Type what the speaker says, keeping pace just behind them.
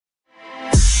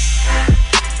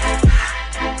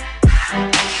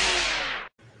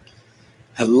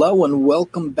Hello and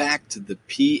welcome back to the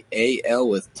PAL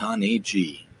with Tani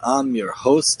G. I'm your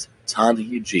host,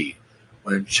 Tani G.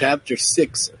 We're in Chapter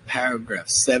 6, Paragraph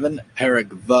 7, Perek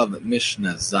Vav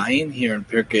Mishnah Zayin, here in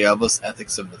Pirkei Avos,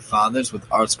 Ethics of the Fathers, with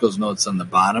ArtScroll's notes on the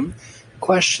bottom.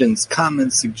 Questions,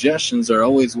 comments, suggestions are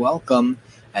always welcome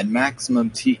at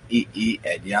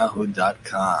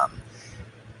MaximumTEE@yahoo.com.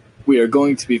 We are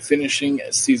going to be finishing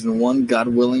Season 1, God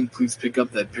willing. Please pick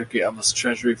up that Pirkei Avos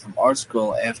Treasury from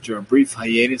ArtScroll. After a brief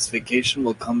hiatus vacation,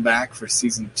 we'll come back for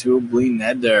Season 2, Bli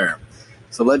Neder.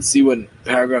 So let's see what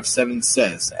Paragraph 7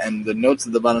 says. And the notes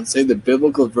at the bottom say the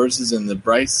biblical verses in the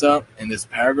Brisa in this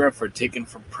paragraph are taken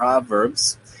from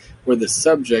Proverbs, where the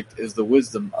subject is the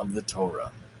wisdom of the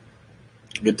Torah.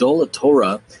 Gedol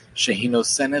Torah, shehino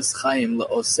senes chayim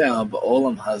le'oseh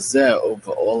ba'olam hazeh o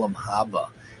ba'olam haba.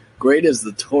 Great is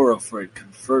the Torah, for it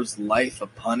confers life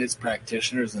upon its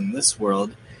practitioners in this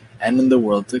world and in the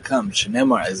world to come.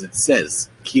 Shenemar, as it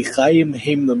says, Ki chayim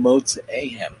heim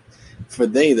lemotze'ehem. For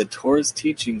they, the Torah's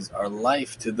teachings, are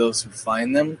life to those who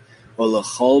find them,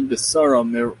 Olachol bisaro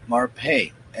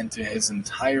marpeh, and to his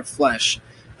entire flesh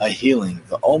a healing.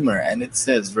 V'omer, and it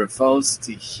says, Verfos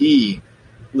tihi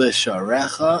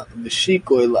l'sharecha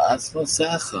v'shikoi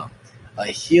la'asmosecha. A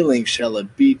healing shall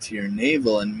it be to your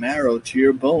navel and marrow to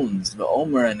your bones.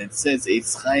 V'omer, and it says,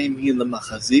 Eitz chaim hi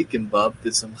l'machazikim bav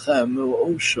b'simcha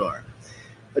mu'oshor.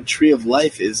 A tree of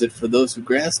life is it for those who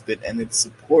grasp it, and its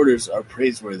supporters are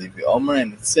praiseworthy. V'omer,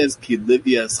 and it says, Ki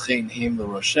livyas chen heim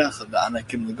l'roshecha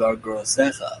v'anakim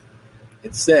l'gargorosecha.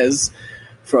 It says,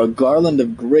 for a garland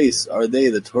of grace are they,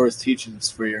 the Torah's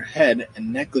teachings, for your head,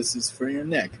 and necklaces for your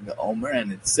neck. V'omer,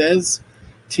 and it says,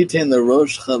 Titen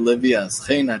l'roshcha livyas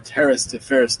chen ateres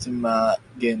tiferes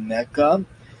timageneka.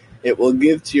 It will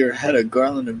give to your head a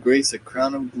garland of grace, a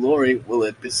crown of glory will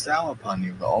it bestow upon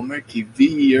you. V'omer ki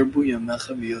vi yirbu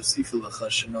yamecha v'yosifu lecha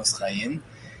shenos chayim.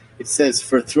 It says,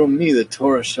 for through me the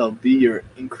Torah shall be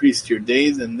increased your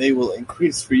days, and they will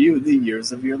increase for you the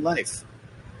years of your life.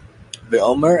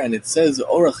 V'omer, and it says,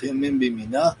 orach yamin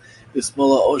b'minah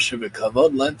v'smola osher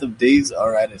v'kavod. Length of days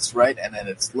are at its right, and at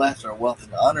its left are wealth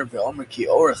and honor. V'omer ki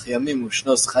orach yamin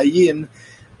u'shnos chayim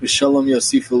v'shalom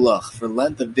yosifu lach. For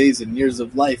length of days and years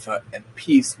of life and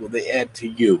peace will they add to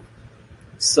you.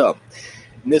 So,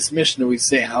 in this Mishnah we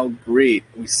see how great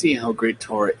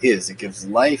Torah is. It gives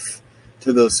life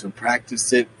to those who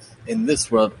practice it in this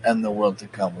world and the world to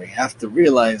come. We have to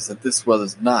realize that this world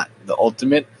is not the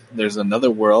ultimate. There's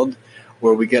another world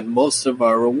where we get most of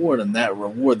our reward, and that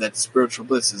reward, that spiritual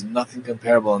bliss, is nothing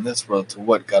comparable in this world to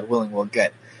what, God willing, we'll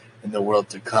get in the world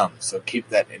to come. So keep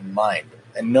that in mind.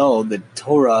 And know that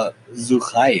Torah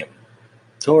Zuchayim,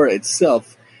 Torah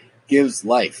itself gives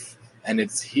life, and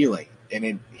it's healing, and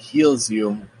it heals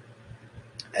you,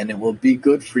 and it will be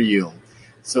good for you.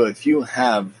 So if you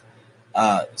have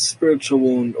a spiritual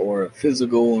wound or a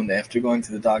physical wound after going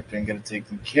to the doctor and get it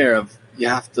taken care of, you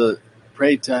have to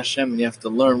pray to Hashem, and you have to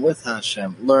learn with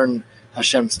Hashem. Learn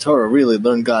Hashem's Torah, really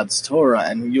learn God's Torah,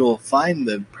 and you'll find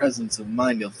the presence of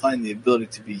mind, you'll find the ability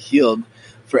to be healed,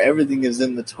 for everything is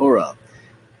in the Torah.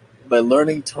 By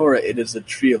learning Torah, it is a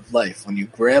tree of life. When you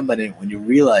grab at it, when you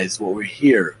realize what we're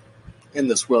here in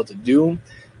this world to do,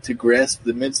 to grasp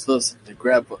the mitzvahs, to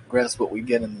grasp what we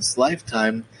get in this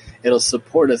lifetime, it'll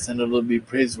support us and it'll be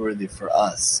praiseworthy for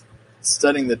us.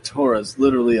 Studying the Torah is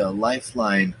literally a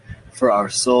lifeline for our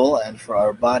soul and for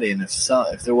our body. And if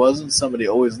there wasn't somebody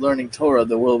always learning Torah,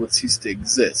 the world would cease to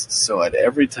exist. So at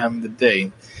every time of the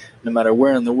day, no matter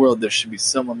where in the world, there should be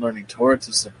someone learning Torah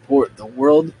to support the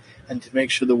world and to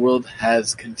make sure the world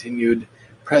has continued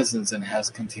presence and has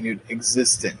continued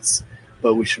existence.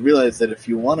 But we should realize that if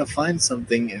you want to find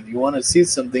something, if you want to see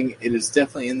something, it is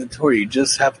definitely in the Torah. You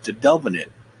just have to delve in it.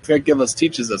 Pirkei Avos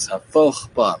teaches us, hafoch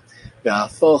ba,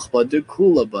 v'hafoch ba,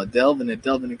 dekula ba, delve in it,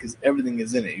 because everything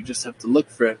is in it. You just have to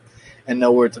look for it and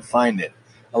know where to find it.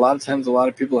 A lot of times, a lot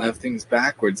of people have things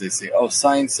backwards. They say, oh,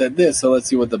 science said this, so let's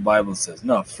see what the Bible says.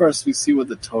 No, first we see what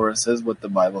the Torah says, what the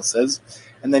Bible says,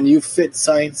 and then you fit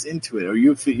science into it, or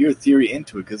you fit your theory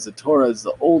into it, because the Torah is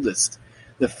the oldest.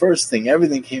 The first thing,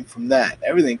 everything came from that.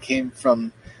 Everything came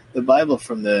from the Bible,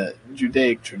 from the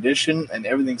Judaic tradition, and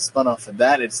everything spun off of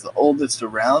that. It's the oldest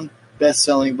around,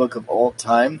 best-selling book of all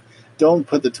time. Don't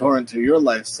put the Torah into your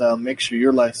lifestyle. Make sure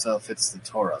your lifestyle fits the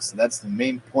Torah. So that's the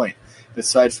main point,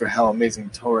 besides for how amazing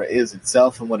Torah is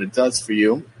itself and what it does for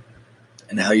you,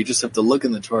 and how you just have to look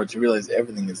in the Torah to realize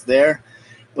everything is there.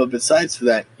 But besides for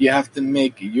that, you have to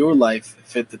make your life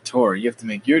fit the Torah. You have to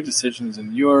make your decisions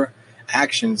and your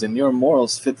actions and your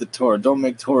morals fit the Torah. Don't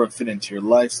make Torah fit into your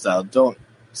lifestyle. Don't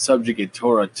subjugate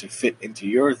Torah to fit into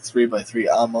your 3x3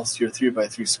 amos, your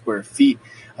 3x3 square feet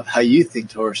of how you think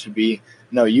Torah should be.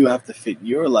 No, you have to fit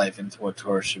your life into what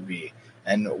Torah should be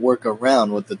and work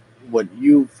around what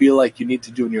you feel like you need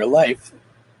to do in your life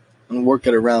and work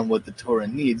it around what the Torah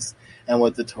needs and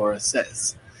what the Torah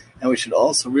says. And we should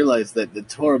also realize that the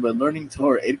Torah, by learning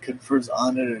Torah, it confers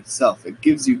honor in itself. It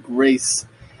gives you grace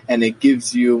and it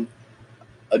gives you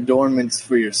adornments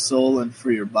for your soul and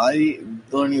for your body.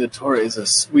 Learning the Torah is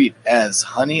as sweet as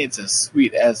honey. It's as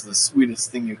sweet as the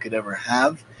sweetest thing you could ever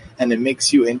have. And it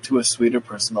makes you into a sweeter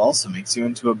person also, makes you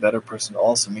into a better person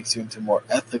also, makes you into a more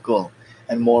ethical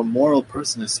and more moral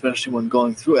person, especially when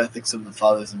going through ethics of the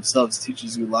fathers themselves.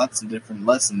 Teaches you lots of different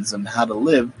lessons on how to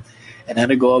live and how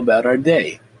to go about our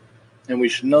day. And we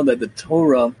should know that the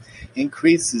Torah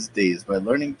increases days. By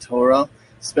learning Torah,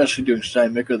 especially doing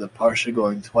Shtei Mikra, the Parsha,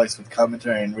 going twice with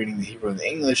commentary and reading the Hebrew and the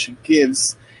English, it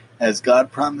gives, as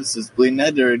God promises, Bli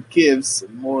Neder, it gives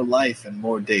more life and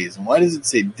more days. And why does it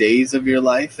say days of your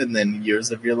life and then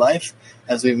years of your life?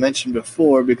 As we mentioned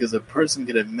before, because a person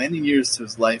could have many years to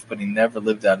his life, but he never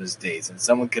lived out his days. And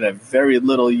someone could have very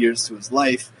little years to his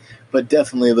life, but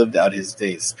definitely lived out his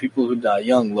days. People who die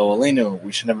young, lo aleinu,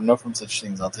 we should never know from such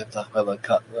things. Al tiftach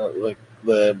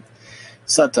le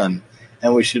satan.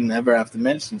 And we should never have to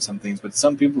mention some things, but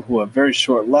some people who have very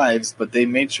short lives, but they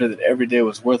made sure that every day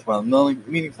was worthwhile,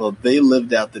 meaningful, they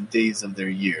lived out the days of their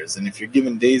years. And if you're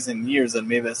given days and years on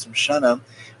Mei V'Esrim Shana,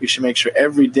 you should make sure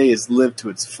every day is lived to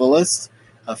its fullest,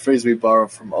 a phrase we borrow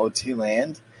from OT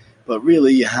land. But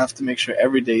really, you have to make sure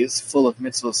every day is full of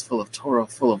mitzvahs, full of Torah,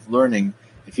 full of learning.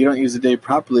 If you don't use a day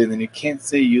properly, then you can't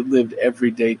say you lived every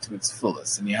day to its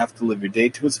fullest. And you have to live your day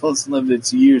to its fullest and live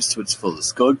its years to its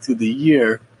fullest. Going through the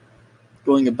year,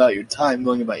 going about your time,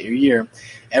 going about your year,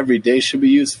 every day should be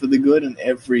used for the good, and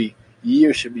every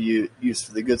year should be used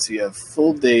for the good. So you have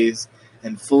full days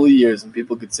and full years, and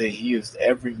people could say he used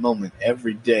every moment,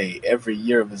 every day, every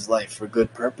year of his life for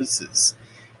good purposes.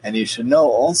 And you should know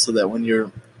also that when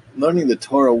you're learning the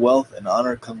Torah, wealth and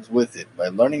honor comes with it. By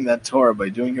learning that Torah, by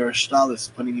doing your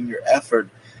ishtalos, putting in your effort,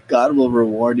 God will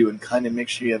reward you and kind of make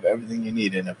sure you have everything you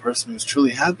need. And a person who's truly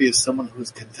happy is someone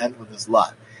who's content with his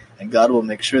lot. And God will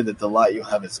make sure that the lot you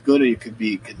have is good, or you could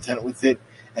be content with it,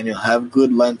 and you'll have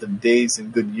good length of days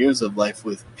and good years of life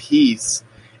with peace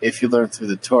if you learn through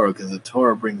the Torah, because the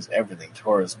Torah brings everything.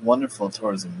 Torah is wonderful,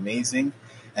 Torah is amazing,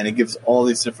 and it gives all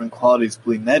these different qualities.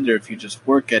 Bli Neder, if you just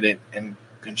work at it and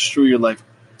construe your life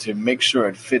to make sure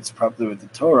it fits properly with the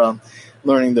Torah,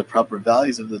 learning the proper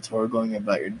values of the Torah, going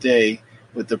about your day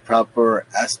with the proper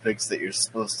aspects that you're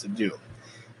supposed to do.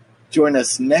 Join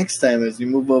us next time as we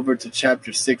move over to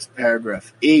chapter 6,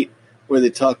 paragraph 8, where they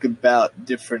talk about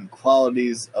different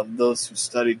qualities of those who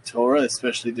studied Torah,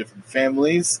 especially different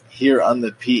families, here on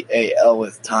the PAL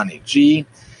with Tani G.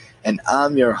 And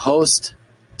I'm your host,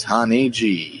 Tani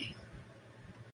G.